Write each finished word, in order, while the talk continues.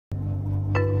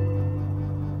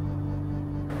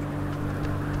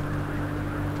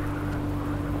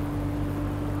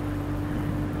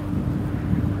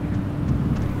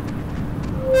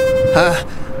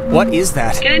What is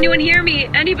that? Can anyone hear me?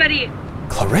 Anybody?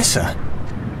 Clarissa?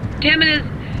 Damn it,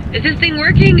 is this thing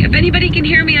working? If anybody can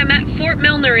hear me, I'm at Fort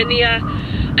Milner in the,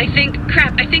 I think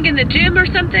in the gym or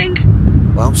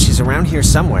something? Well, she's around here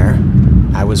somewhere.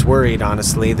 I was worried,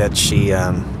 honestly, that she,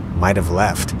 might have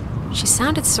left. She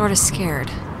sounded sort of scared.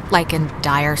 Like in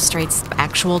dire straits,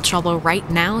 actual trouble right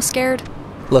now scared?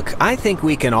 Look, I think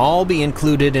we can all be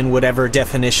included in whatever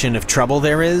definition of trouble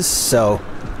there is, so...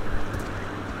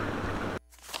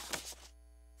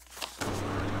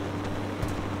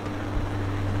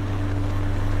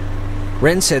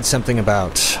 Ren said something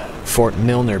about Fort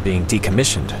Milner being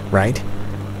decommissioned, right?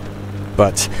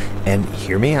 But, and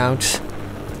hear me out,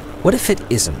 what if it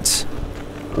isn't?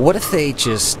 What if they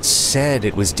just said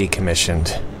it was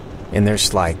decommissioned, and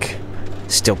there's, like,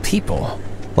 still people,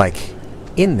 like,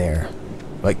 in there,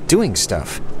 like, doing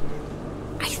stuff?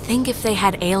 I think if they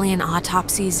had alien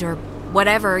autopsies or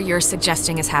whatever you're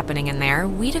suggesting is happening in there,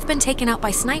 we'd have been taken out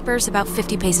by snipers about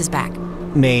 50 paces back.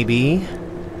 Maybe.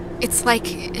 It's like,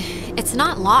 it's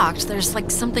not locked. There's like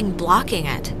something blocking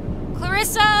it.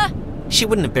 Clarissa! She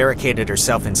wouldn't have barricaded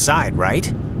herself inside, right?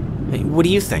 Hey, what do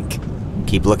you think?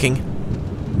 Keep looking?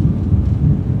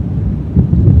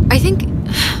 I think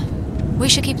we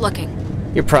should keep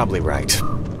looking. You're probably right.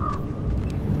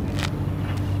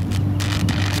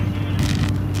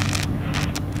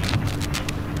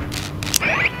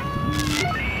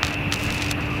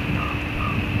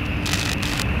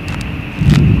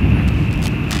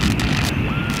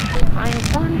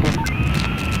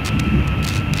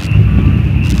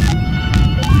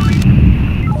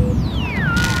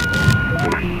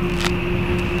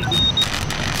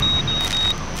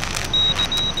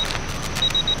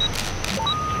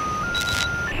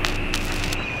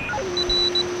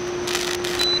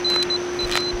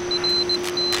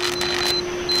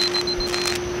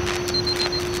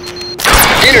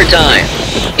 Dinner time!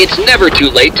 It's never too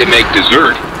late to make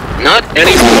dessert. Not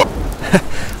anymore.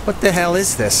 What the hell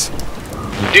is this?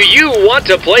 Do you want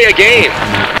to play a game?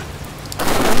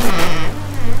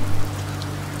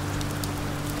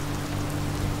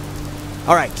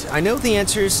 Alright, I know the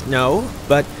answer's no,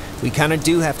 but we kinda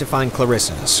do have to find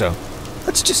Clarissa, so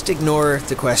let's just ignore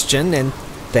the question and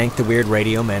thank the weird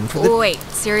radio men for the— Wait,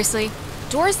 seriously?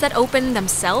 Doors that open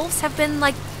themselves have been,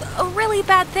 like, a really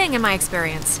bad thing in my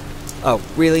experience. Oh,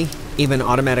 really? Even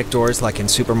automatic doors like in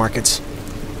supermarkets?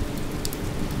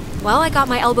 Well, I got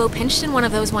my elbow pinched in one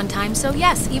of those one time, so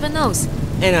yes, even those.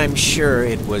 And I'm sure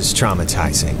it was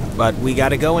traumatizing, but we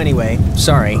gotta go anyway.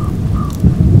 Sorry.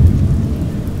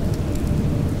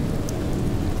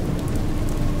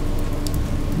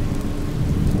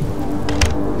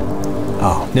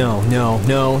 Oh, no, no,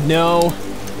 no, no!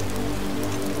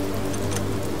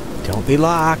 Don't be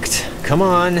locked. Come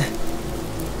on.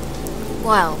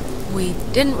 Well, we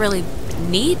didn't really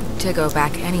need to go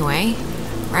back anyway,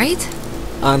 right?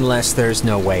 Unless there's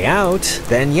no way out,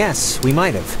 then yes, we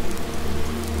might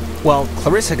have. Well,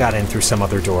 Clarissa got in through some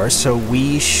other door, so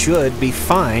we should be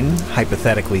fine,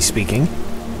 hypothetically speaking.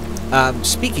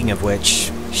 Speaking of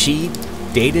which, she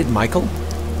dated Michael?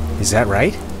 Is that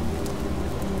right?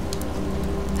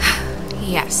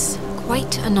 Yes,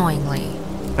 quite annoyingly.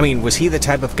 I mean, was he the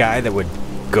type of guy that would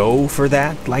go for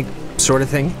that, like, sort of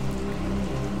thing?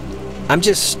 I'm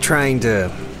just trying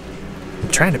to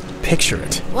picture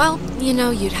it. Well, you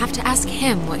know, you'd have to ask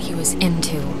him what he was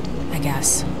into, I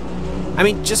guess. I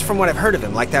mean, just from what I've heard of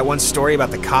him, like that one story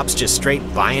about the cops just straight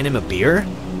buying him a beer?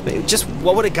 Just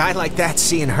what would a guy like that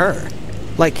see in her?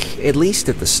 Like, at least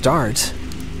at the start.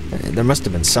 There must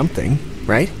have been something,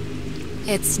 right?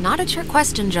 It's not a trick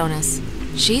question, Jonas.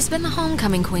 She's been the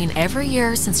homecoming queen every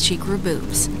year since she grew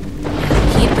boobs.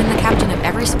 He'd been the captain of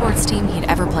every sports team he'd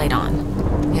ever played on.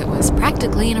 It was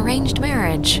practically an arranged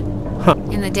marriage. Huh.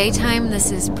 In the daytime,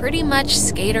 this is pretty much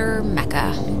skater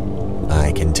mecca.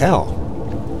 I can tell.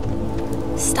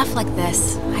 Stuff like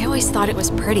this, I always thought it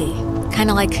was pretty. Kind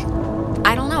of like,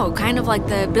 I don't know, kind of like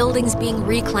the buildings being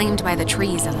reclaimed by the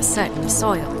trees and the soot and the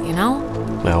soil, you know?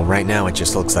 Well, right now it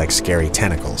just looks like scary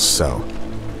tentacles, so...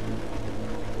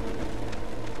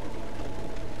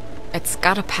 It's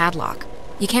got a padlock.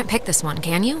 You can't pick this one,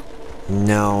 can you?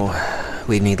 No,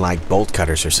 we'd need like bolt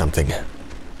cutters or something.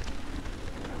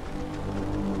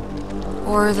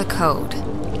 Or the code.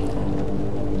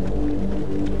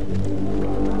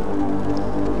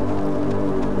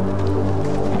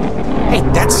 Hey,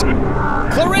 that's...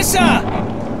 Clarissa!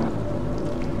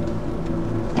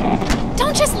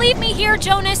 Don't just leave me here,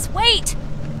 Jonas! Wait!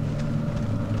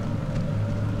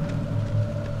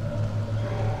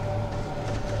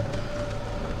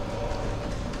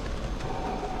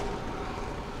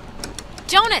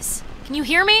 Jonas! Can you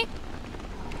hear me?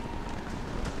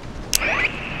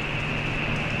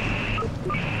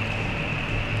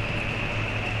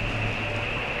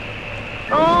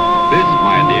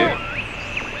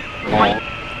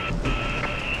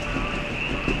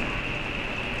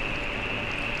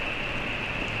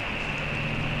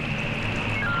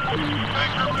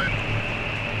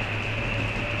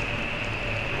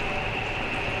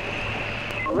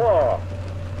 War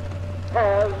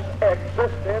has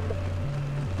existed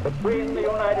between the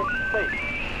United States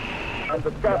and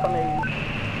the Japanese.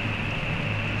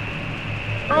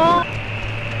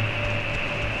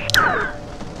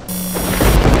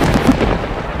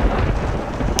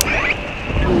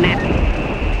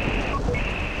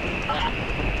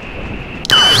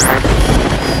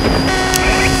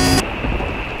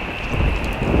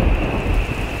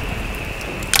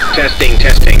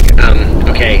 Testing.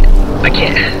 Okay.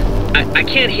 I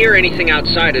can't hear anything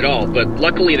outside at all, but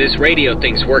luckily this radio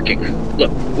thing's working.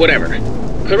 Look, whatever.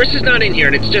 Clarissa's not in here,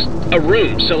 and it's just a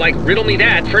room, so, like, riddle me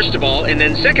that, first of all, and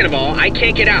then second of all, I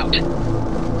can't get out.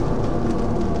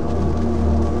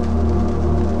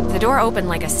 The door opened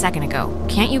like a second ago.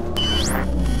 Can't you...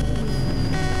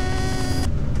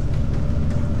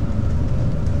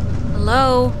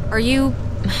 Hello? Are you...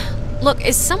 Look,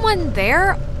 is someone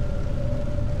there?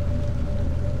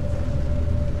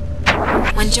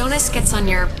 When Jonas gets on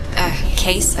your,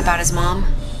 case about his mom,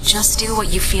 just do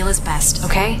what you feel is best,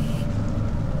 okay?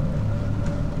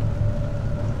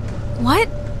 What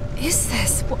is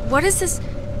this? What is this?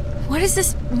 What does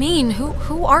this mean?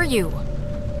 Who are you?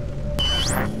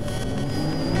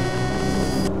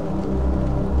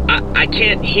 I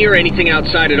can't hear anything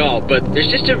outside at all, but there's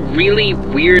just a really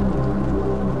weird...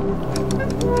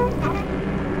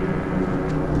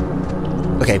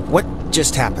 Okay, what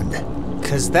just happened?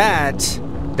 'Cause that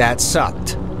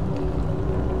sucked.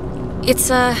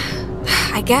 It's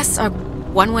I guess a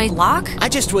one-way lock? I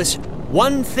just wish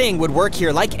one thing would work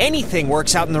here like anything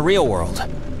works out in the real world.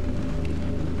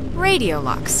 Radio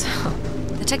locks.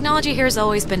 The technology here has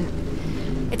always been...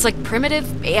 It's like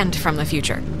primitive and from the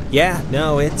future. Yeah,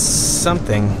 no, it's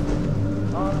something.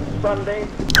 On Sunday,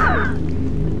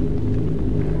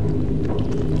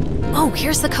 Oh,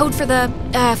 here's the code for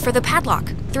the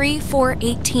padlock.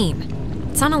 3418.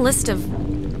 It's on a list of...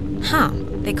 Huh.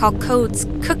 They call codes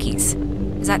cookies.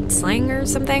 Is that slang or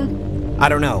something? I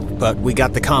don't know, but we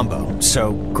got the combo,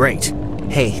 so great.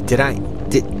 Hey,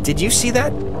 did you see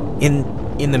that?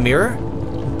 In the mirror?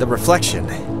 The reflection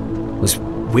was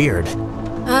weird.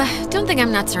 Don't think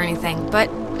I'm nuts or anything,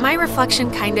 but my reflection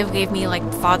kind of gave me, like,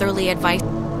 fatherly advice.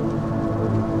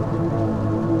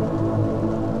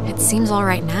 It seems all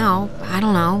right now. I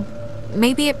don't know.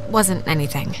 Maybe it wasn't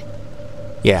anything.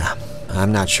 Yeah,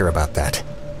 I'm not sure about that.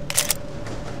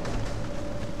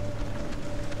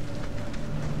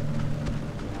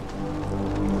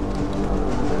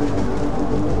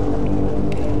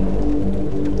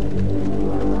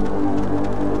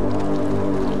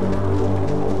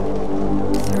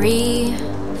 Three,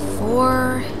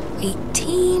 4,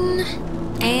 18,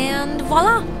 and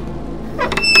voila!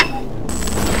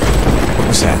 What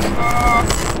was that?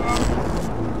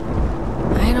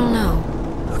 I don't know.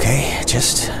 Okay,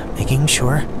 just making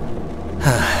sure.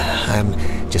 I'm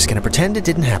just gonna pretend it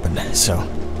didn't happen, so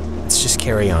let's just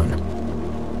carry on.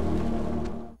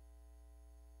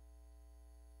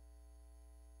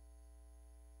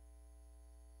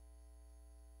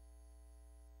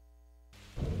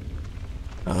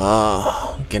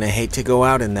 Oh, gonna hate to go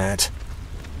out in that.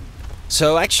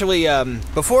 So actually,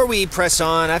 before we press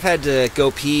on, I've had to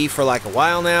go pee for like a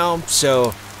while now,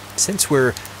 so since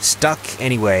we're stuck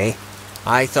anyway,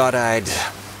 I thought I'd...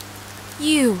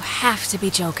 You have to be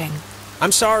joking.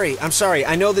 I'm sorry.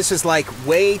 I know this is like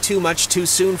way too much too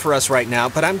soon for us right now,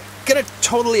 but I'm gonna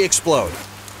totally explode.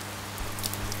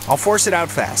 I'll force it out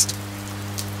fast.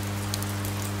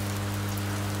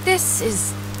 This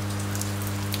is...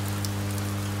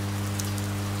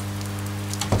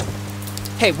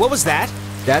 Hey, what was that?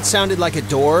 That sounded like a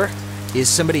door. Is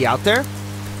somebody out there?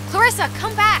 Clarissa,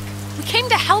 come back! We came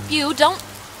to help you, don't...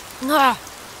 Ugh.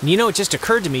 You know, it just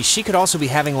occurred to me she could also be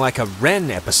having like a Ren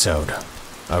episode.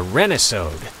 A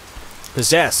Renisode.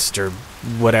 Possessed, or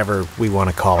whatever we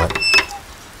want to call it.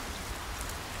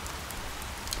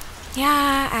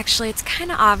 Yeah, actually, it's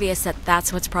kind of obvious that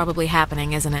that's what's probably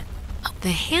happening, isn't it? The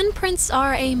handprints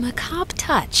are a macabre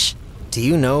touch. Do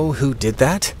you know who did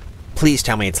that? Please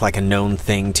tell me it's like a known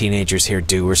thing teenagers here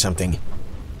do or something.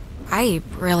 I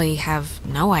really have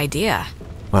no idea.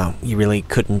 Well, you really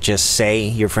couldn't just say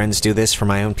your friends do this for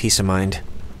my own peace of mind.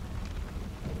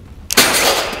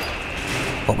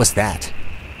 What was that?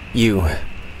 You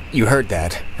heard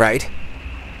that, right?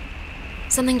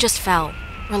 Something just fell.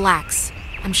 Relax.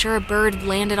 I'm sure a bird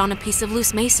landed on a piece of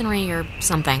loose masonry or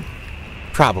something.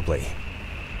 Probably.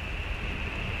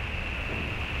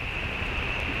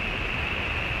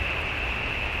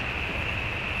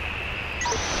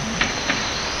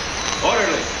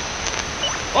 orderly!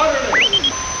 Orderly!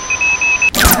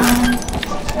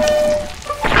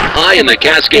 High in the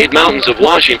Cascade Mountains of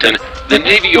Washington, the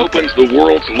Navy opens the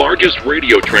world's largest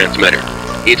radio transmitter.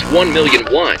 Its 1 million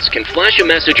watts can flash a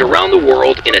message around the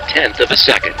world in 1/10 of a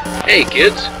second. Hey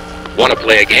kids, wanna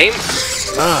play a game?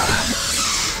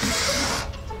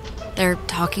 They're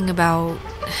talking about...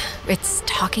 It's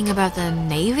talking about the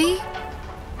Navy?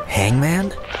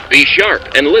 Hangman? Be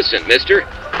sharp and listen, mister.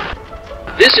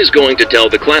 This is going to tell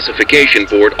the classification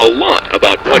board a lot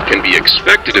about what can be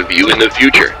expected of you in the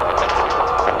future.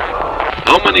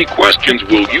 How many questions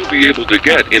will you be able to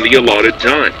get in the allotted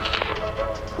time?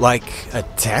 Like a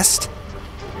test?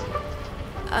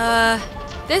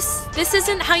 This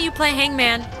isn't how you play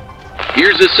Hangman.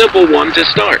 Here's a simple one to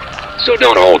start, so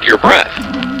don't hold your breath.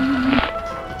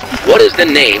 What is the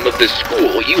name of the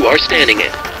school you are standing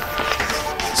in?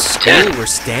 School 10. we're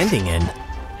standing in?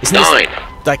 Isn't 9.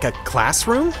 this like a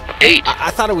classroom? 8.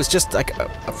 I thought it was just like a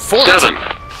fort. 7.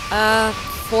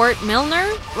 Fort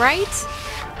Milner, right?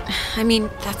 I mean,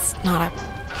 that's not a...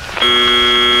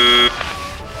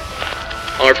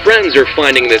 Our friends are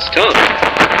finding this tough.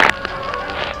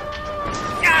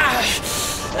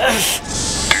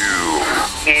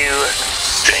 Do you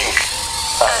think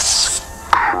us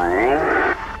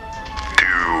cruel?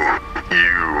 Do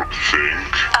you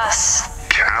think us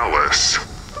callous?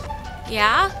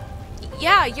 Yeah?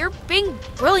 Yeah, you're being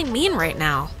really mean right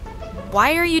now.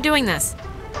 Why are you doing this?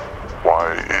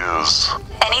 Why is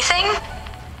Anything?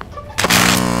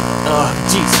 Oh,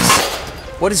 Jesus.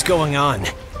 What is going on?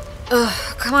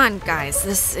 Ugh, come on, guys.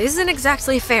 This isn't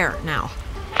exactly fair now.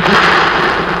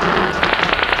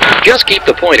 Just keep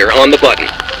the pointer on the button.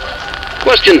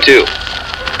 Question 2.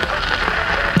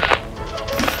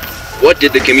 What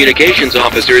did the communications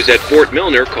officers at Fort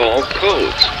Milner call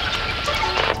codes?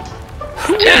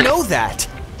 Who 10. would know that?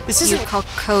 This You isn't... call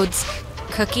codes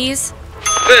cookies?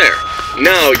 There.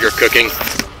 Now you're cooking.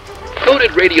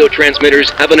 Coded radio transmitters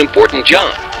have an important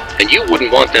job, and you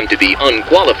wouldn't want them to be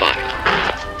unqualified.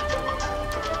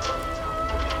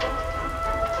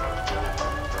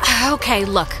 Okay,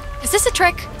 look. Is this a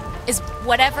trick? Is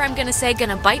whatever I'm gonna say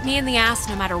gonna bite me in the ass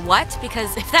no matter what?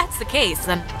 Because if that's the case,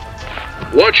 then...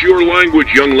 Watch your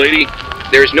language, young lady.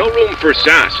 There's no room for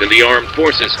sass in the armed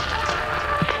forces.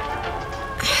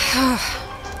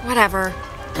 Whatever.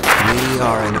 We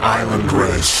are an island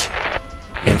race,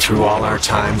 and through all our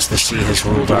times the sea has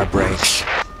ruled our breaks.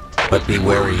 But be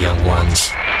wary, young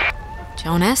ones.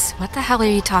 Jonas, what the hell are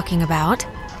you talking about?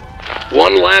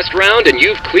 One last round and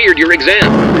you've cleared your exam.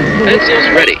 Pencils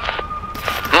ready.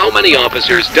 How many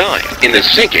officers died in the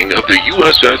sinking of the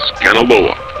USS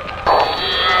Kanaloa?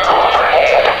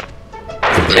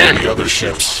 there 10. any other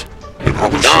ships? And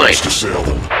what was 9. to sail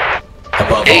them?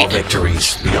 Above all 8.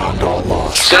 victories, beyond all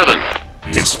loss. 7.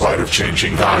 In spite of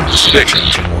changing values, 6.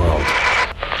 Changing world.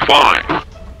 5.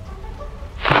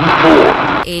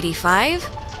 4. 85?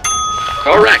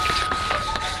 Correct.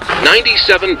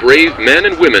 97 brave men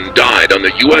and women died on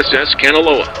the USS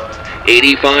Kanaloa.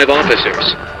 85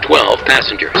 officers, 12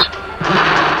 passengers.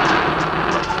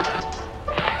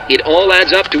 It all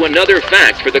adds up to another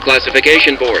fact for the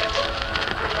classification board.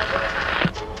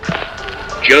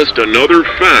 Just another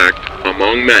fact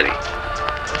among many.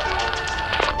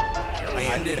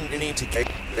 I didn't need to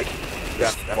take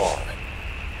that far.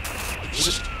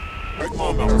 Just right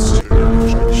moments.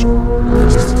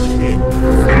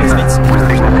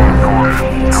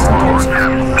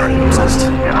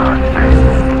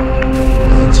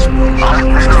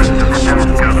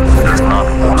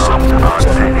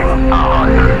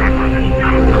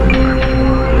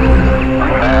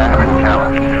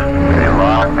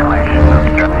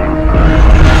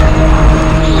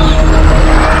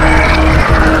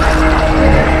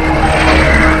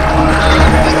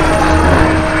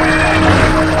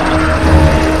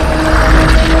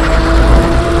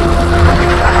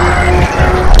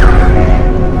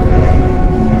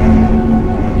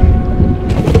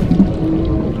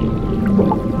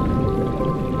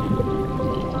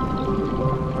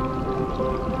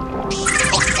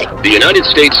 The United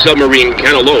States submarine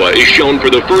Kanaloa is shown for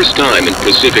the first time in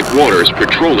Pacific waters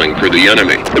patrolling for the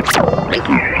enemy.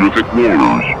 Pacific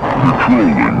waters,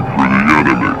 patrolling for the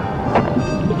enemy.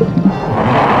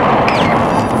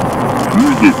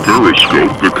 Through the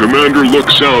periscope, the commander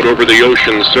looks out over the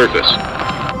ocean's surface.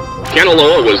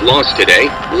 Kanaloa was lost today,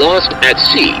 lost at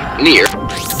sea, near...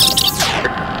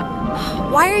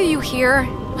 Why are you here?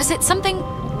 Was it something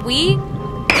we...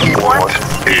 What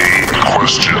a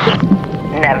question.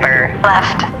 Never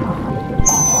left.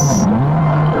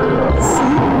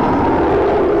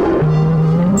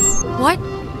 What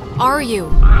are you?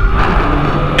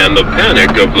 And the panic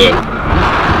of the...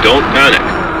 Don't panic.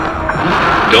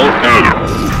 Don't panic.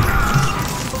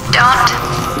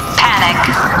 Don't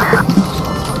Panic.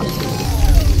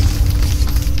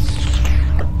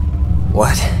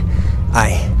 What?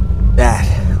 That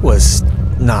was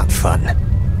not fun.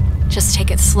 Just take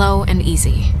it slow and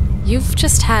easy. You've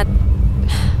just had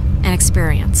an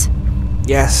experience.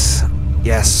 Yes,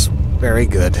 very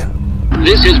good.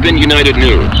 This has been United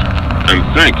News, and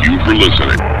thank you for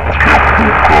listening.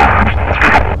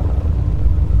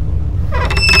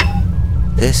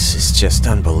 This is just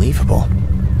unbelievable.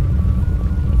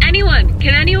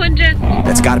 Can anyone just...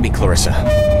 That's gotta be Clarissa.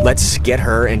 Let's get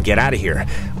her and get out of here.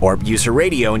 Or use her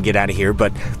radio and get out of here,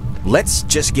 but let's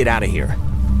just get out of here.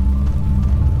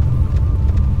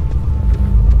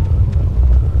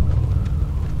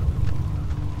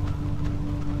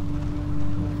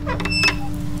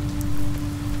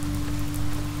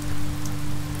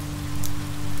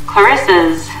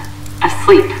 Clarissa's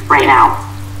asleep right now.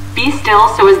 Be still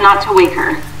so as not to wake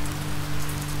her.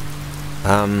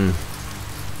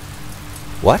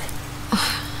 What?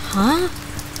 Huh?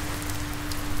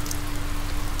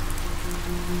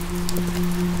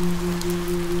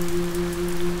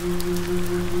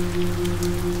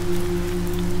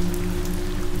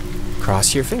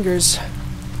 Cross your fingers.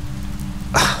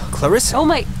 Clarissa. Oh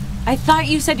my, I thought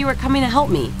you said you were coming to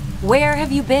help me. Where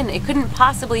have you been? It couldn't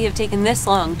possibly have taken this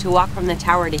long to walk from the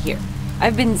tower to here.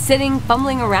 I've been sitting,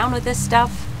 fumbling around with this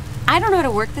stuff. I don't know how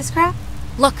to work this crap.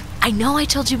 Look, I know I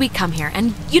told you we'd come here,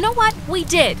 and you know what? We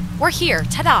did. We're here,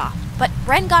 ta-da. But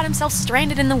Ren got himself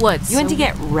stranded in the woods. You went to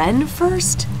get Ren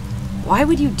first? Why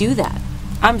would you do that?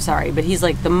 I'm sorry, but he's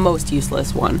like the most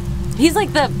useless one. He's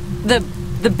like the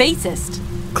bassist.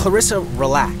 Clarissa,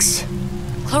 relax.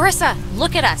 Clarissa,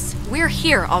 look at us. We're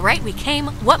here, all right? We came.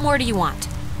 What more do you want?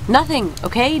 Nothing,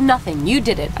 okay? Nothing. You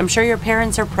did it. I'm sure your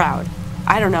parents are proud.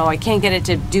 I don't know. I can't get it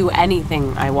to do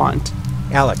anything I want.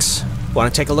 Alex,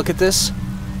 want to take a look at this?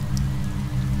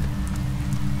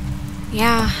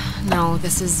 Yeah, no,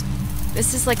 this is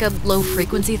like a low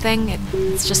frequency thing.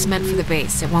 It's just meant for the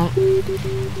bass. It won't...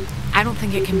 I don't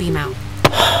think it can beam out.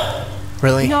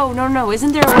 Really? No.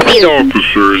 Isn't there a way... The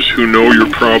officers who know your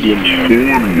problems full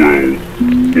and well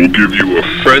will give you a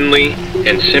friendly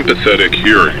and sympathetic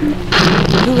hearing.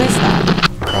 Who is that?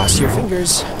 Cross your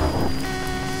fingers.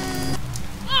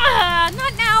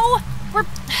 Not now!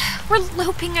 We're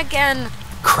looping again.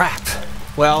 Crap.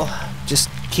 Well, just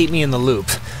keep me in the loop.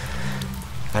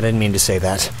 I didn't mean to say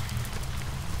that.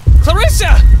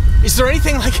 Clarissa! Is there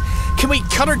anything like... Can we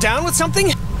cut her down with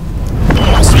something?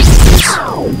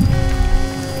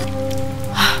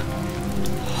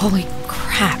 Holy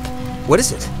crap. What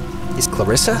is it? Is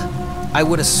Clarissa? I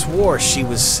would have swore she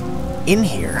was in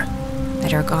here.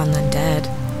 Better gone than dead.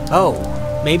 Oh,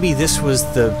 maybe this was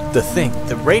the thing,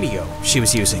 the radio she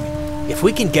was using. If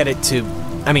we can get it to...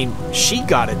 I mean, she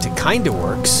got it to kind of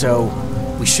work, so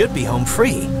we should be home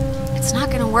free. It's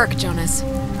not gonna work, Jonas.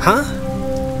 Huh?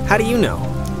 How do you know?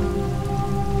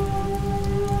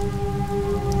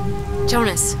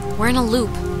 Jonas, we're in a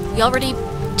loop. We already...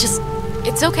 just...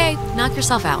 It's okay. Knock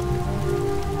yourself out.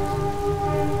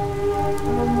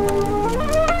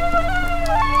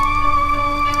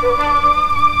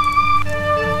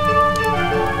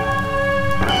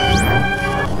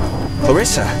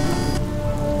 Clarissa.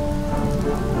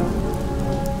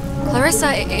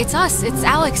 Clarissa, it's us. It's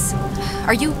Alex.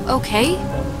 Are you okay?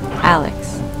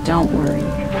 Alex, don't worry.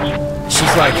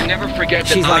 She's like... You never forget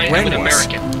that she's like I am Ren an was.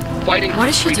 American. Fighting What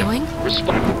is for she freedom.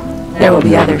 doing? There will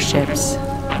be other ships.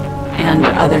 And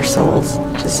other souls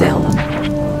to sail them.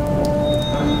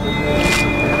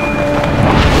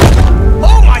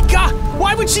 Oh my god!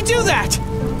 Why would she do that?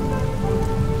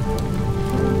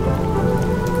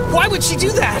 Why would she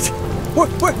do that?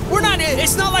 We're not...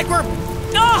 It's not like we're...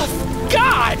 Oh,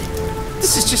 God!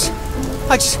 This is just...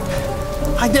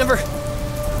 I never...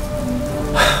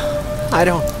 I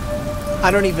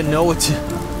don't even know what to...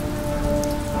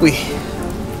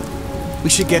 We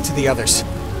should get to the others.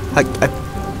 I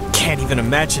can't even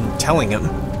imagine telling them.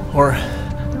 Or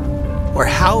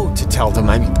how to tell them.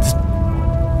 I mean...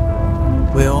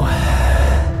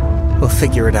 We'll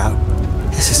figure it out.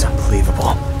 This is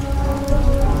unbelievable.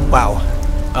 Wow.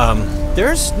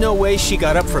 There's no way she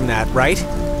got up from that, right?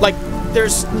 Like,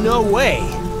 there's no way.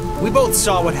 We both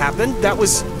saw what happened. That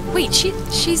was... Wait,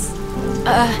 she's...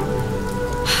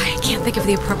 I can't think of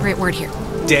the appropriate word here.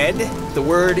 Dead? The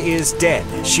word is dead.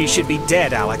 She should be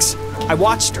dead, Alex. I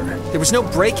watched her. There was no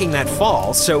breaking that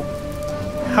fall, so...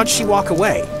 How'd she walk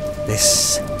away?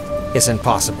 This isn't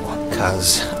possible,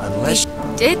 'cause unless...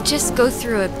 We did just go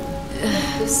through a...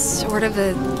 sort of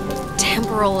a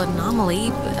temporal anomaly,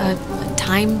 a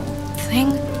time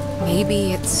thing.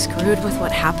 Maybe it screwed with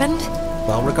what happened?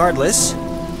 Well, regardless,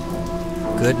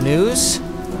 good news,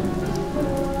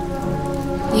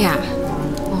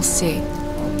 Yeah, we'll see.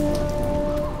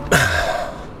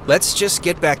 Let's just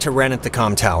get back to Ren at the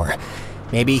comm tower.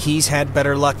 Maybe he's had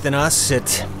better luck than us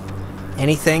at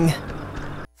anything.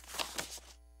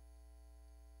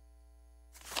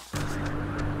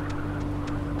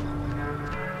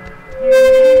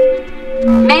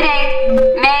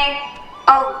 Mayday! May!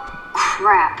 Oh,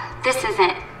 crap. This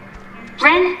isn't.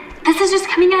 Ren, this is just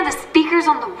coming out of the speakers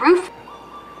on the roof?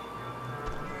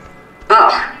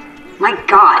 Ugh. My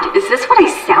god, is this what I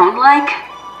sound like?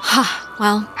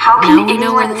 Well, how can now we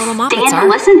know where the anyone little Moppets stand are. and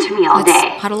listen to me all Let's day?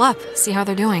 huddle up, see how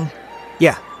they're doing.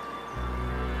 Yeah.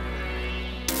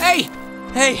 Hey!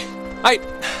 Hey!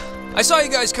 I saw you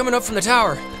guys coming up from the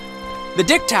tower. The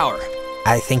Dick Tower.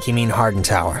 I think you mean Harden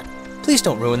Tower. Please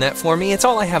don't ruin that for me. It's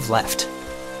all I have left.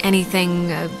 Anything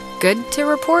good to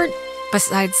report?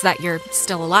 Besides that you're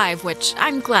still alive, which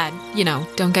I'm glad,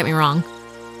 don't get me wrong.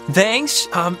 Thanks.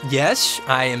 Yes,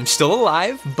 I am still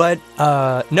alive, but,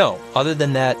 no. Other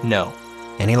than that, no.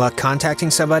 Any luck contacting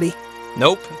somebody?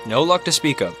 Nope, no luck to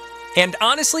speak of. And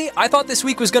honestly, I thought this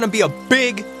week was gonna be a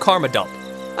big karma dump.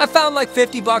 I found like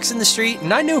 $50 in the street,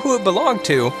 and I knew who it belonged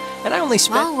to, and I only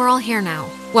spent— Well, we're all here now.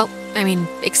 Well, I mean,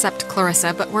 except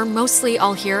Clarissa, but we're mostly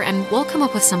all here, and we'll come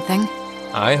up with something.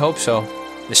 I hope so.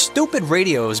 The stupid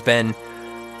radio has been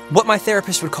what my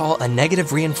therapist would call a negative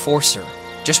reinforcer.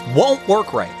 Just won't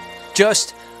work right.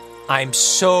 I'm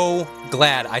so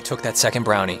glad I took that second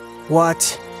brownie.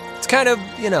 What? It's kind of,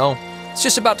 it's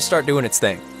just about to start doing its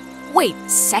thing. Wait,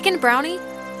 second brownie?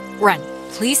 Ren,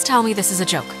 please tell me this is a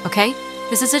joke, okay?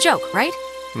 This is a joke, right?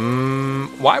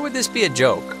 Why would this be a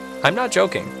joke? I'm not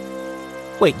joking.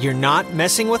 Wait, you're not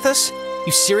messing with us?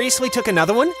 You seriously took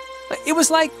another one? It was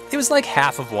like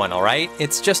half of one, all right?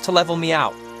 It's just to level me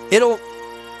out. It'll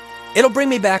bring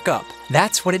me back up.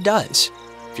 That's what it does.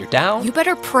 If you're down, you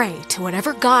better pray to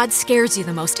whatever god scares you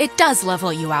the most. It does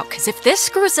level you out, because if this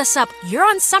screws us up, you're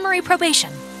on summary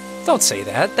probation. Don't say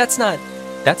that. That's not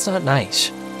nice.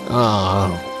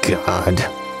 Oh, God.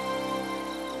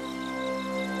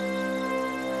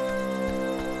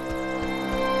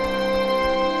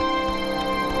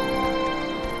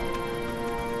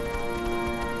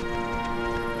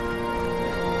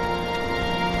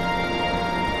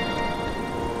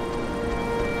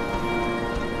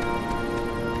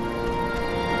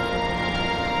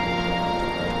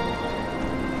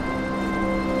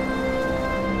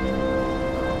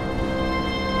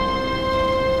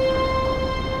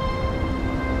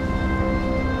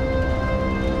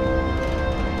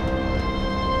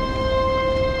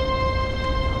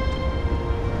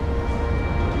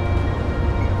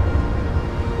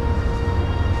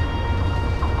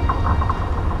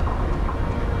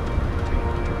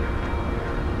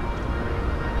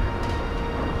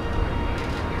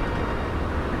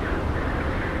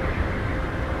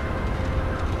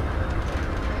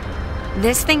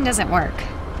 This thing doesn't work.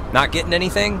 Not getting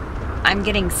anything? I'm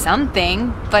getting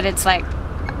something, but it's like,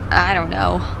 I don't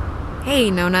know.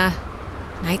 Hey, Nona.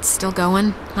 Night's still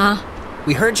going, huh?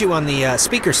 We heard you on the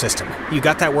speaker system. You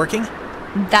got that working?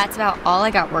 That's about all I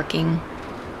got working.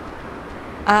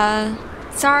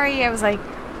 Sorry I was like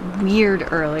weird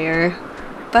earlier.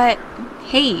 But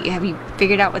hey, have you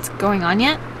figured out what's going on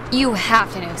yet? You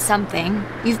have to know something.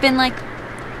 You've been like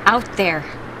out there.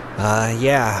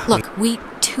 Yeah. Look, we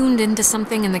tuned into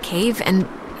something in the cave, and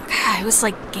it was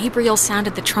like Gabriel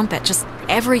sounded the trumpet. Just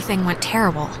everything went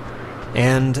terrible.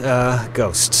 And,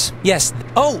 ghosts. Yes.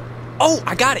 Oh,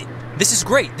 I got it. This is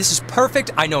great. This is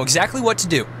perfect. I know exactly what to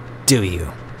do. Do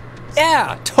you?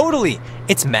 Yeah, totally.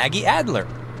 It's Maggie Adler.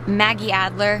 Maggie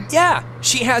Adler? Yeah,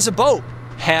 she has a boat.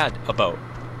 Had a boat.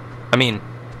 I mean,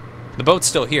 the boat's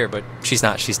still here, but she's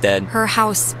not. She's dead. Her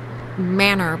house,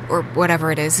 manor, or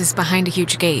whatever it is behind a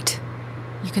huge gate.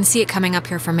 You can see it coming up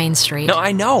here from Main Street. No,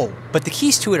 I know, but the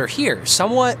keys to it are here,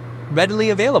 somewhat readily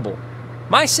available.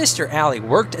 My sister, Allie,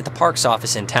 worked at the parks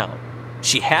office in town.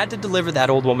 She had to deliver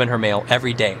that old woman her mail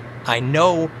every day. I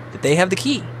know that they have the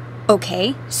key.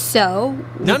 Okay, so...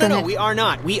 No, we are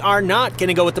not. We are not going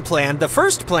to go with the plan. The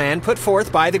first plan put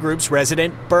forth by the group's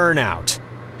resident Burnout.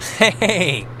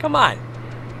 Hey, come on.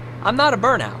 I'm not a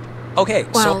burnout. Okay,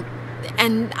 well,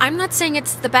 and I'm not saying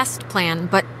it's the best plan,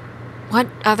 but what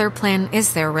other plan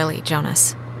is there really,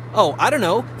 Jonas? Oh, I don't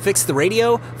know. Fix the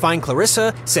radio, find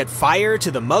Clarissa, set fire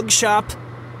to the mug shop.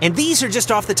 And these are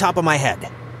just off the top of my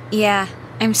head. Yeah,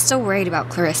 I'm still worried about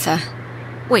Clarissa.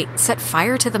 Wait, set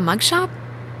fire to the mug shop?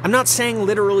 I'm not saying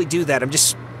literally do that. I'm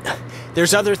just...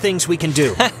 There's other things we can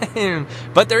do.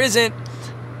 But there isn't.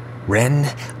 Ren,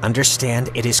 understand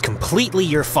it is completely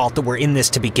your fault that we're in this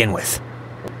to begin with.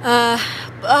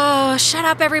 Shut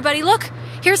up everybody. Look,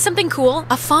 here's something cool.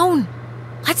 A phone.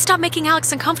 Let's stop making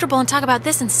Alex uncomfortable and talk about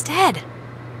this instead.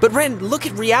 But Ren, look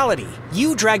at reality.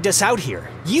 You dragged us out here.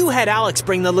 You had Alex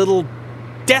bring the little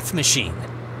death machine.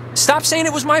 Stop saying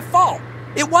it was my fault.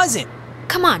 It wasn't.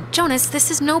 Come on, Jonas, this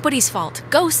is nobody's fault.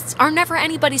 Ghosts are never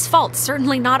anybody's fault,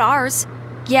 certainly not ours.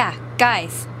 Yeah,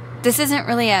 guys, this isn't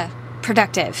really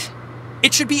productive.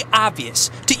 It should be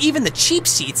obvious to even the cheap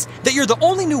seats that you're the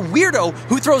only new weirdo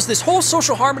who throws this whole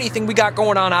social harmony thing we got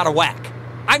going on out of whack.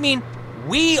 I mean,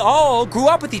 we all grew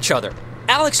up with each other.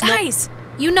 Alex, guys,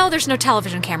 you know there's no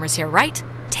television cameras here, right?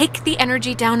 Take the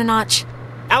energy down a notch.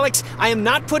 Alex, I am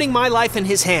not putting my life in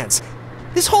his hands.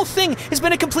 This whole thing has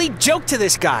been a complete joke to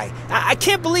this guy. I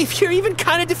can't believe you're even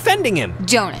kind of defending him.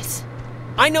 Jonas.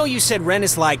 I know you said Ren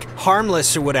is like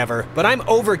harmless or whatever, but I'm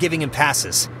over giving him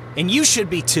passes. And you should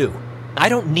be too. I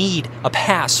don't need a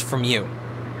pass from you.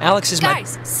 Alex is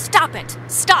Guys, stop it.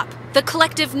 Stop. The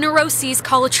collective neuroses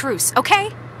call a truce,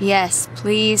 okay? Yes,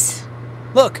 please.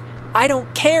 Look, I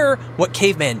don't care what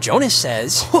Caveman Jonas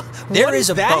says. There is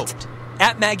a boat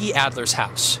at Maggie Adler's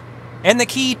house. And the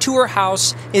key to her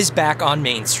house is back on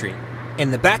Main Street.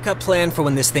 And the backup plan for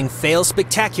when this thing fails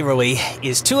spectacularly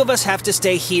is 2 of us have to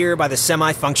stay here by the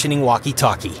semi-functioning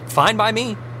walkie-talkie. Fine by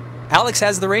me. Alex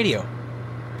has the radio.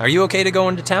 Are you okay to go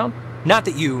into town? Not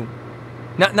that you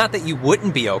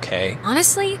wouldn't be okay.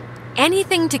 Honestly,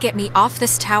 anything to get me off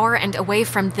this tower and away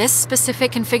from this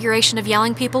specific configuration of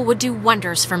yelling people would do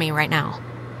wonders for me right now.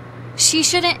 You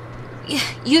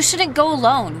shouldn't go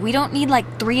alone. We don't need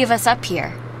like 3 of us up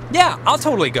here. Yeah, I'll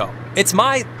totally go. It's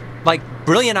my,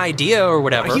 brilliant idea or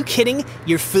whatever. Are you kidding?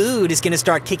 Your food is gonna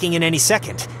start kicking in any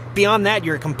second. Beyond that,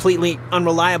 you're a completely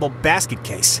unreliable basket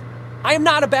case. I am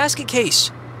not a basket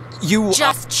case. You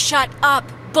just shut up,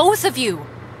 both of you.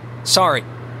 Sorry.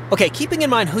 Okay, keeping in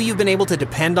mind who you've been able to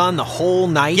depend on the whole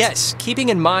night. Yes, keeping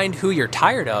in mind who you're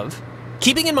tired of.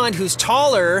 Keeping in mind who's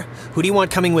taller, who do you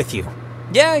want coming with you?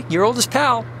 Yeah, your oldest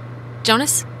pal.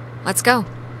 Jonas, let's go.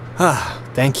 Ah,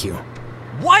 thank you.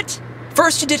 What?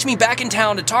 First you ditch me back in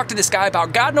town to talk to this guy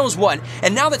about God knows what,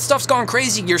 and now that stuff's gone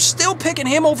crazy, you're still picking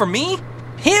him over me?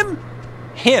 Him?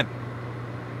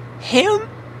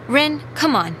 Ren,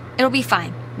 come on. It'll be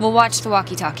fine. We'll watch the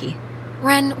walkie-talkie.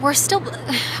 Ren, we're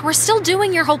still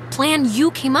doing your whole plan you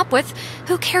came up with.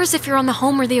 Who cares if you're on the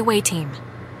home or the away team?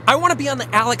 I want to be on the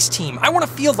Alex team. I want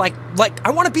to feel like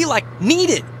I want to be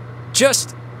needed.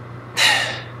 Just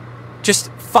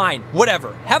fine.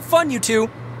 Whatever. Have fun, you two.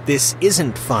 This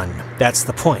isn't fun. That's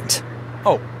the point.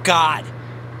 Oh, God.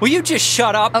 Will you just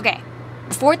shut up? Okay.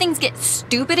 Before things get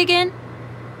stupid again,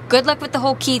 good luck with the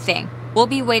whole key thing. We'll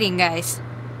be waiting, guys.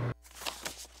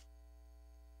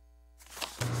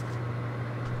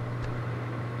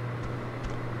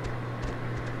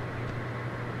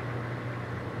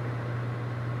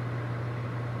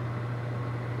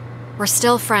 We're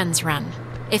still friends, Ren.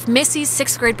 If Missy's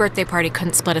 6th grade birthday party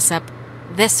couldn't split us up,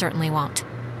 this certainly won't.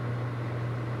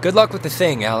 Good luck with the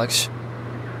thing, Alex.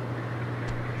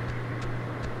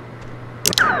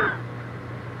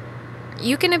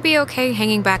 You gonna be okay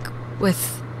hanging back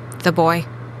with the boy?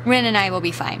 Ren and I will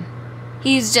be fine.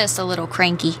 He's just a little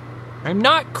cranky. I'm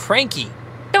not cranky.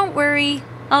 Don't worry.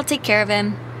 I'll take care of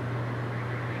him.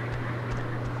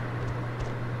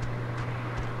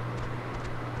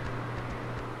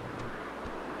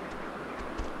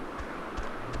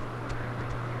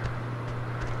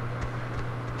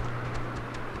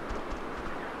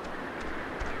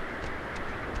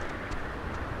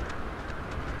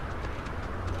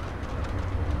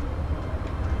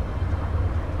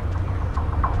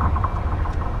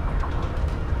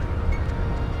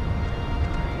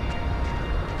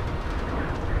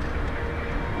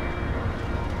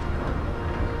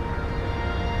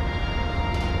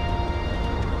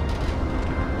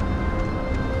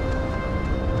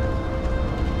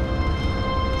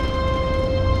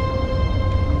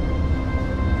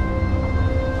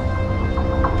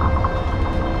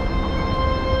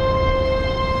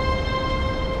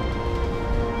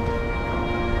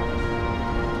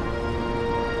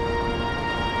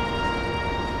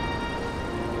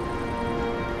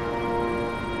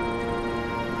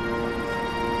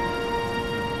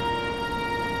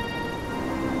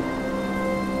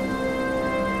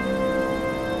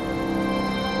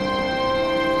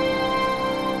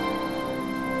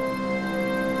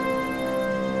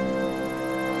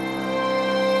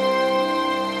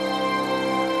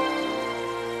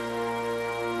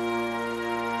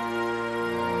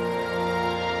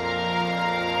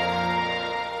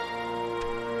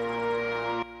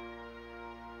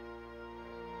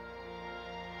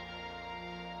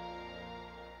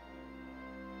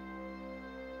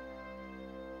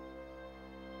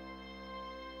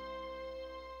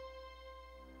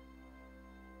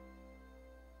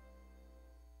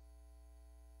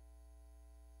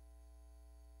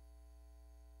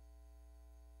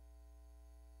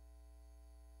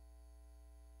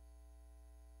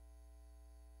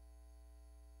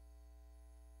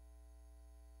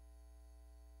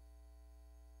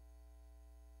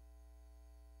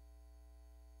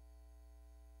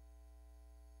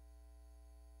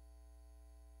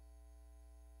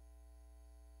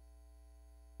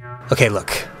 Okay,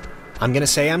 look. I'm gonna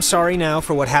say I'm sorry now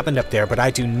for what happened up there, but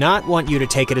I do not want you to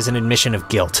take it as an admission of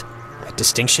guilt. That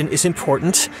distinction is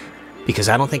important, because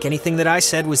I don't think anything that I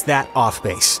said was that off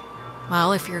base.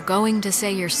 Well, if you're going to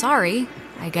say you're sorry,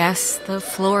 I guess the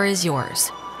floor is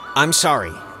yours. I'm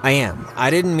sorry. I am.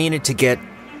 I didn't mean it to get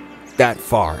that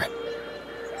far.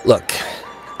 Look,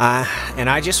 and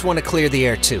I just want to clear the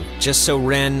air too, just so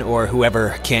Ren or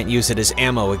whoever can't use it as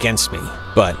ammo against me.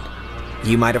 But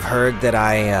you might have heard that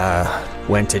I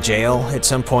went to jail at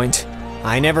some point.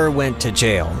 I never went to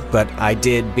jail, but I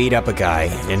did beat up a guy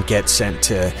and get sent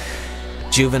to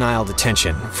juvenile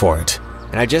detention for it.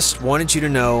 And I just wanted you to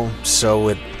know so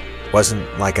it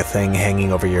wasn't like a thing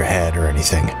hanging over your head or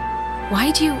anything.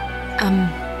 Why'd you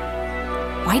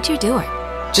do it?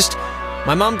 Just,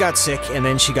 my mom got sick, and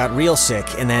then she got real sick,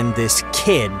 and then this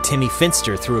kid, Timmy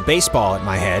Finster, threw a baseball at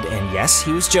my head, and yes,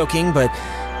 he was joking, but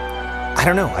I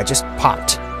don't know, I just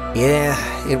popped. Yeah,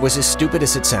 it was as stupid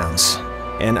as it sounds,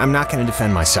 and I'm not gonna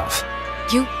defend myself.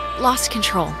 You lost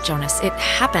control, Jonas. It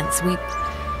happens.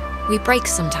 We break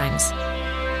sometimes.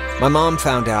 My mom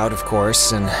found out, of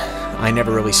course, and I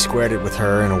never really squared it with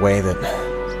her in a way that,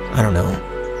 I don't know,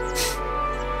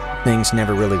 things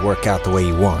never really work out the way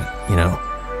you want, you know?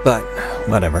 But,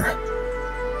 whatever.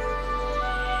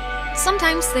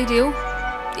 Sometimes they do,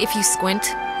 if you squint.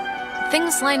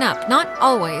 Things line up, not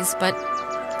always, but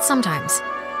sometimes.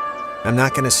 I'm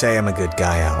not gonna say I'm a good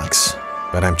guy, Alex,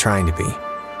 but I'm trying to be.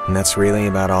 And that's really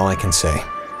about all I can say.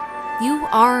 You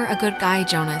are a good guy,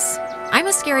 Jonas. I'm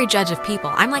a scary judge of people.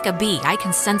 I'm like a bee. I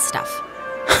can sense stuff.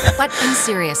 But I'm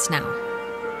serious now.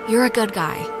 You're a good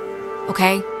guy,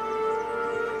 okay?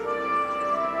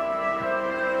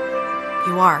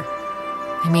 You are.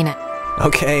 I mean it.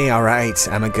 Okay, alright,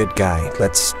 I'm a good guy.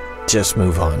 Let's just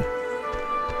move on.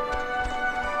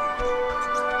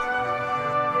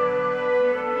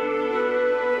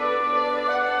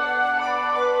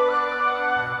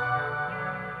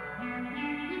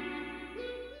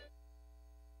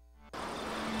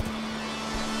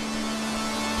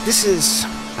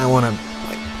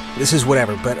 This is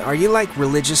whatever, but are you, like,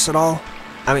 religious at all?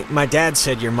 I mean, my dad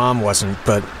said your mom wasn't,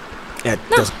 but... No,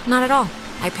 not at all.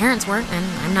 My parents weren't, and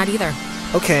I'm not either.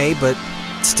 Okay, but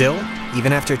still,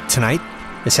 even after tonight,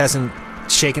 this hasn't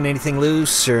shaken anything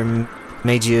loose or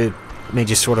made you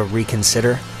sort of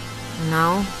reconsider?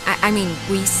 No. I mean,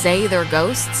 we say they're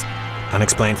ghosts.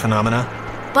 Unexplained phenomena?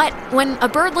 But when a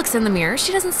bird looks in the mirror,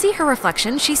 she doesn't see her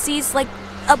reflection. She sees, like,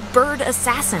 a bird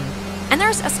assassin. And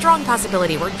there's a strong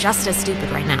possibility we're just as stupid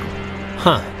right now.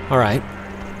 Huh, alright.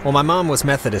 Well, my mom was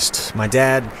Methodist. My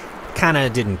dad kinda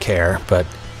didn't care, but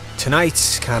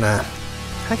tonight's kinda...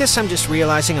 I guess I'm just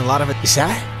realizing a lot of it... Is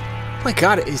that... Oh my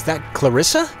god, is that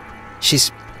Clarissa?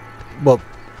 She's... Well,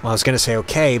 I was gonna say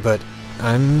okay, but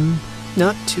I'm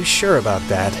not too sure about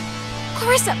that.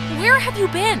 Clarissa, where have you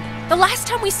been? The last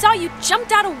time we saw you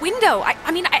jumped out a window.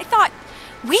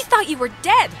 We thought you were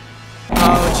dead.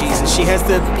 Oh, Jesus,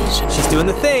 she's doing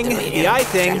the thing, the eye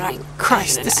thing.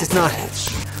 Christ, this is not...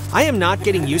 I am not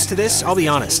getting used to this, I'll be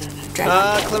honest.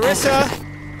 Clarissa?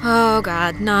 Oh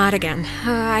God, not again.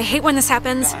 I hate when this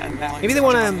happens. Maybe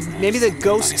the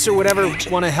ghosts or whatever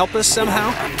wanna help us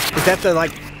somehow? Is that the,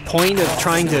 like, point of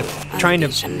trying to,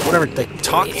 whatever, like,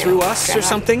 talk through us or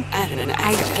something?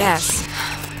 I guess.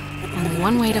 Only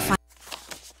one way to find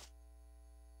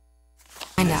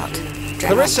out.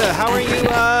 Clarissa, how are you,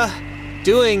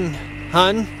 doing,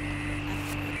 hun?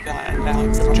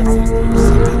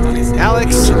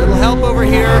 Alex, a little help over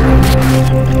here.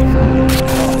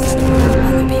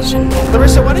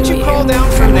 Clarissa, why don't you crawl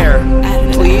down from there,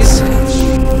 please?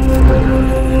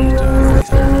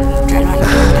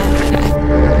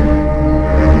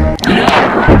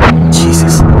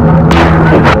 Jesus.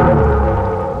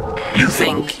 You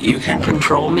think you can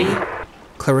control me?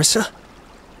 Clarissa?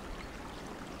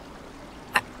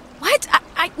 What?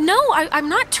 No, I'm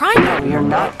not trying. No, you're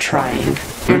not trying.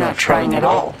 You're not trying at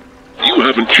all. You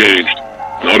haven't changed.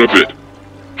 Not a bit.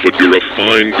 But you're a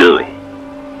fine girl.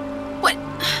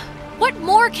 What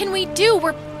more can we do?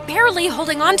 We're barely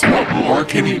holding on to it. What more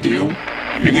can you do?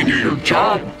 You can do your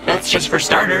job. That's just for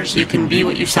starters. You can be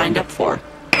what you signed up for.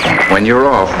 When you're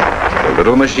off, the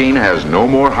little machine has no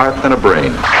more heart than a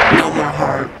brain. No more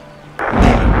heart.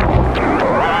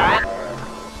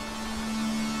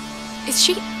 Is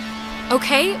she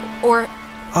okay, or...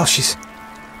 Oh, she's...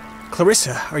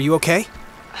 Clarissa, are you okay?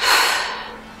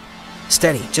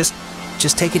 Steady, just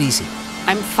take it easy.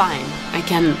 I'm fine.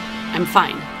 I'm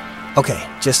fine. Okay,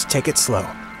 just take it slow.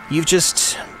 You've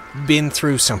just been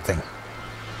through something.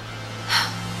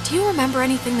 Do you remember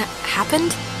anything that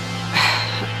happened?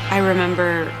 I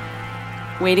remember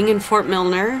waiting in Fort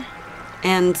Milner,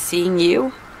 And seeing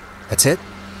you? That's it?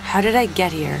 How did I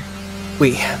get here?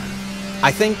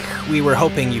 I think we were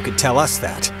hoping you could tell us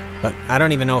that, but I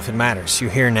don't even know if it matters.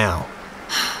 You're here now.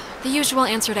 The usual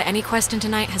answer to any question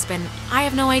tonight has been, I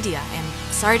have no idea, and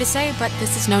sorry to say, but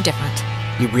this is no different.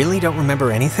 You really don't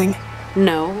remember anything?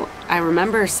 No, I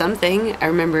remember something. I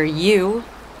remember you,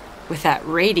 with that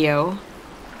radio,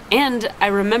 and I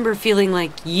remember feeling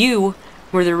like you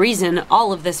were the reason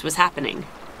all of this was happening.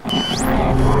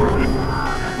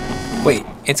 Wait,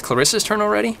 it's Clarissa's turn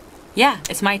already? Yeah,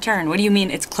 it's my turn. What do you mean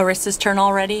it's Clarissa's turn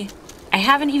already? I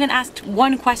haven't even asked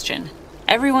one question.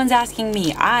 Everyone's asking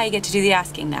me. I get to do the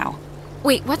asking now.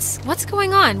 Wait, what's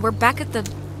going on? We're back at the...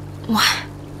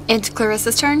 It's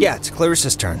Clarissa's turn? Yeah, it's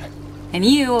Clarissa's turn. And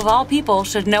you, of all people,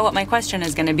 should know what my question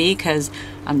is going to be, because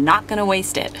I'm not going to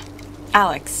waste it.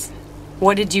 Alex,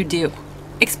 what did you do?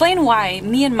 Explain why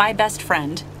me and my best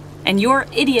friend, and your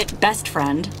idiot best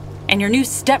friend, and your new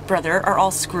stepbrother are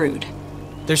all screwed.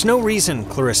 There's no reason,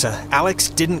 Clarissa. Alex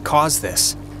didn't cause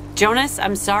this. Jonas,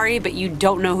 I'm sorry, but you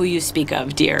don't know who you speak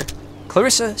of, dear.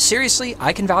 Clarissa, seriously,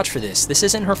 I can vouch for this. This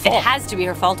isn't her fault. It has to be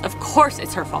her fault. Of course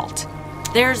it's her fault.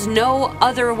 There's no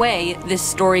other way this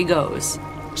story goes.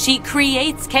 She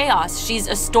creates chaos. She's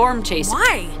a storm chaser.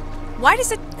 Why? Why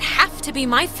does it have to be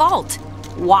my fault?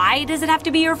 Why does it have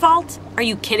to be your fault? Are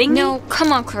you kidding me? No,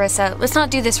 come on, Clarissa. Let's not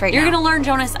do this right You're now. gonna learn,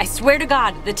 Jonas. I swear to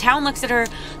God. The town looks at her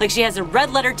like she has a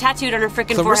red letter tattooed on her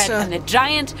frickin' forehead. And the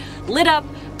giant, lit up,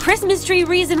 Christmas tree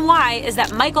reason why is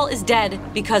that Michael is dead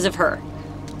because of her.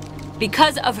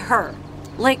 Because of her.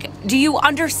 Like, do you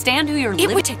understand who you're living?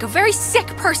 It would take a very sick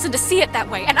person to see it that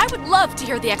way, and I would love to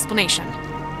hear the explanation.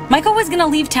 Michael was gonna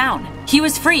leave town. He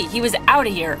was free. He was out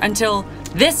of here until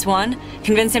this one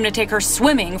convinced him to take her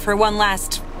swimming for one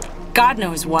last God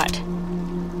knows what.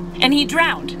 And he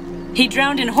drowned. He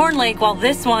drowned in Horn Lake while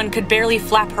this one could barely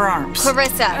flap her arms.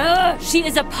 Clarissa. Ugh, she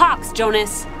is a pox,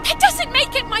 Jonas. That doesn't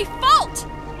make it my fault!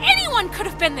 Anyone could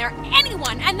have been there,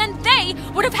 anyone, and then they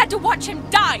would have had to watch him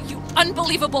die, you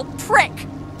unbelievable prick!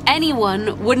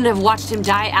 Anyone wouldn't have watched him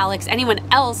die, Alex. Anyone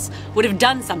else would have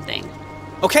done something.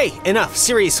 Okay, enough,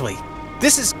 seriously.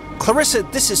 Clarissa,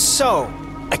 this is so...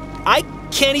 I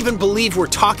can't even believe we're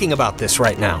talking about this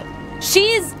right now.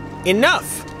 She's...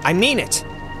 Enough! I mean it.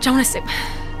 Jonas,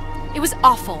 it was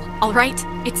awful, all right?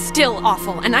 It's still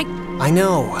awful, and I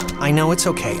know it's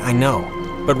okay, I know.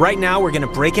 But right now we're gonna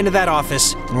break into that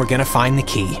office, and we're gonna find the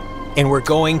key. And we're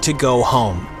going to go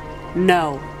home.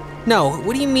 No. No,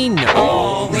 what do you mean no?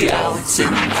 All the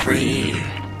Oxenfree.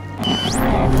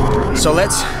 So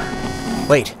let's...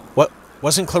 Wait, what?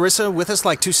 Wasn't Clarissa with us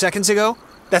like 2 seconds ago?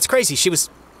 That's crazy, it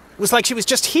was like she was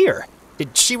just here.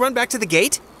 Did she run back to the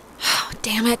gate? Oh,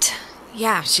 damn it.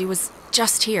 Yeah, she was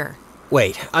just here.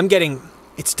 Wait,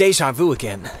 it's deja vu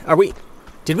again.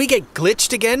 Did we get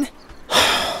glitched again?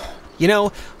 You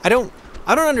know, I don't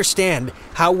understand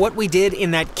how what we did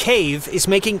in that cave is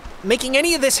making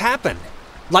any of this happen.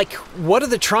 Like, what are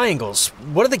the triangles?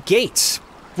 What are the gates?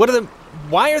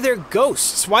 Why are there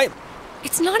ghosts? Why?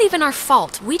 It's not even our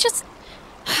fault.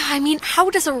 How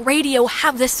does a radio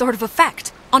have this sort of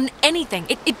effect? On anything.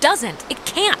 It doesn't. It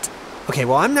can't. Okay,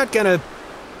 well, I'm not gonna...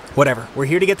 Whatever, we're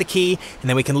here to get the key, and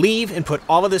then we can leave and put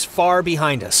all of this far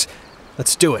behind us.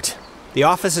 Let's do it. The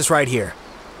office is right here.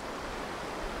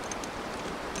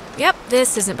 Yep,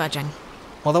 this isn't budging.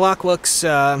 Well, the lock looks,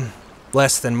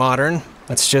 less than modern.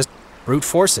 Let's just brute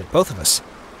force it, both of us.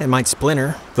 It might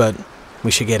splinter, but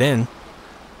we should get in.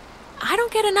 I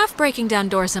don't get enough breaking down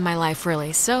doors in my life,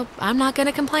 really, so I'm not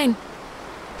gonna complain.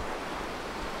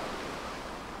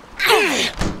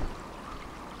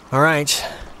 All right,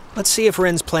 let's see if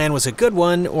Ren's plan was a good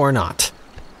one or not.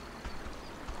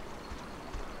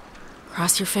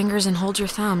 Cross your fingers and hold your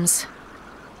thumbs.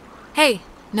 Hey,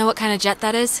 know what kind of jet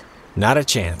that is? Not a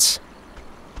chance.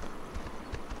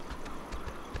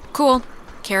 Cool.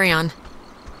 Carry on.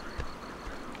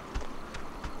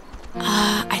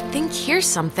 I think here's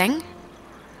something.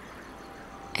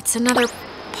 It's another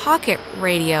pocket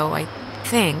radio, I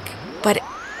think. But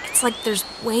it's like there's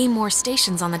way more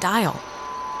stations on the dial.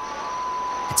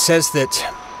 It says that...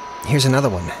 Here's another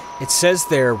one. It says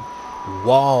they're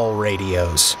wall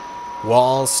radios.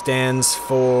 WALL stands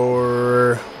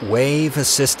for...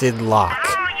 Wave-Assisted Lock.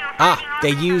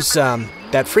 They use,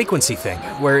 that frequency thing,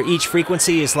 where each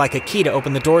frequency is like a key to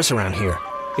open the doors around here.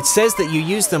 It says that you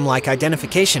use them like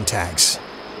identification tags.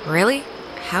 Really?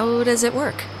 How does it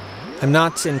work? I'm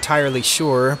not entirely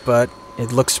sure, but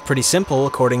it looks pretty simple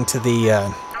according to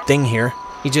the, thing here.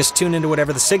 You just tune into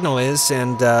whatever the signal is,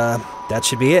 and, that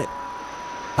should be it.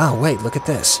 Oh, wait, look at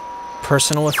this.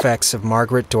 Personal effects of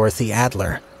Margaret Dorothy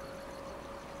Adler.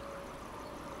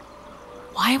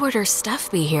 Why would her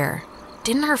stuff be here?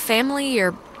 Didn't her family,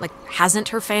 or, like, hasn't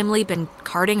her family been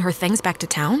carting her things back to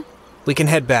town? We can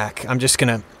head back. I'm just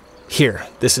gonna... Here,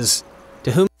 this is...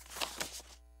 To whom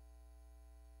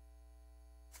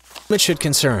it should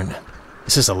concern.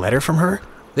 This is a letter from her?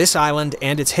 This island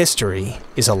and its history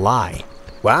is a lie.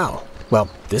 Wow. Well,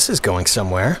 this is going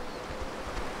somewhere.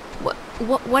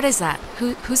 What is that?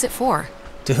 Who's it for?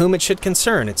 To whom it should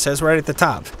concern, it says right at the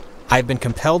top. I've been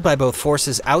compelled by both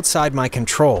forces outside my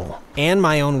control and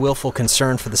my own willful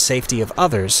concern for the safety of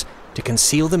others to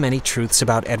conceal the many truths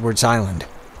about Edwards Island.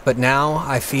 But now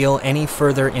I feel any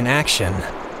further inaction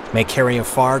may carry a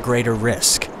far greater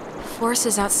risk.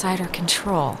 Forces outside our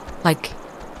control. Like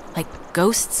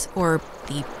ghosts or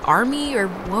the army, or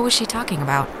what was she talking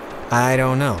about? I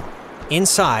don't know.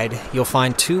 Inside, you'll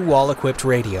find 2 wall-equipped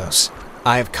radios.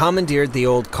 I have commandeered the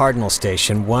old Cardinal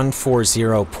Station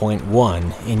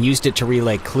 140.1 and used it to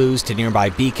relay clues to nearby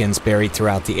beacons buried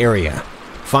throughout the area.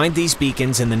 Find these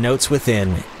beacons in the notes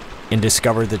within and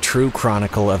discover the true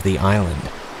chronicle of the island.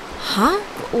 Huh?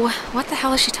 What the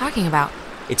hell is she talking about?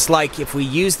 It's like if we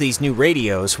use these new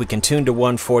radios, we can tune to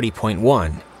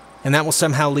 140.1, and that will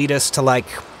somehow lead us to, like,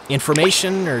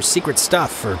 information or secret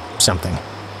stuff or something.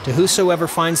 To whosoever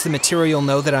finds the material,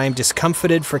 know that I am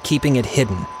discomfited for keeping it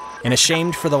hidden, and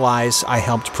ashamed for the lies I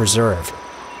helped preserve,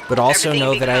 but also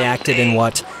know that I acted in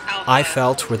what I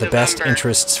felt were the best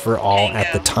interests for all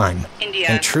at the time,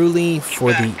 and truly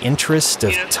for the interest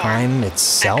of time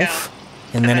itself,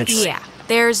 and then it's... Yeah,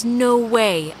 there's no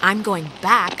way I'm going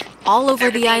back all over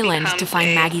the island to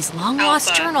find Maggie's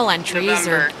long-lost journal entries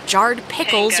or jarred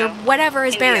pickles or whatever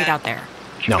is buried out there.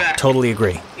 No, totally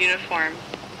agree. Uniform.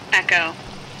 Echo.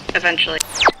 Eventually.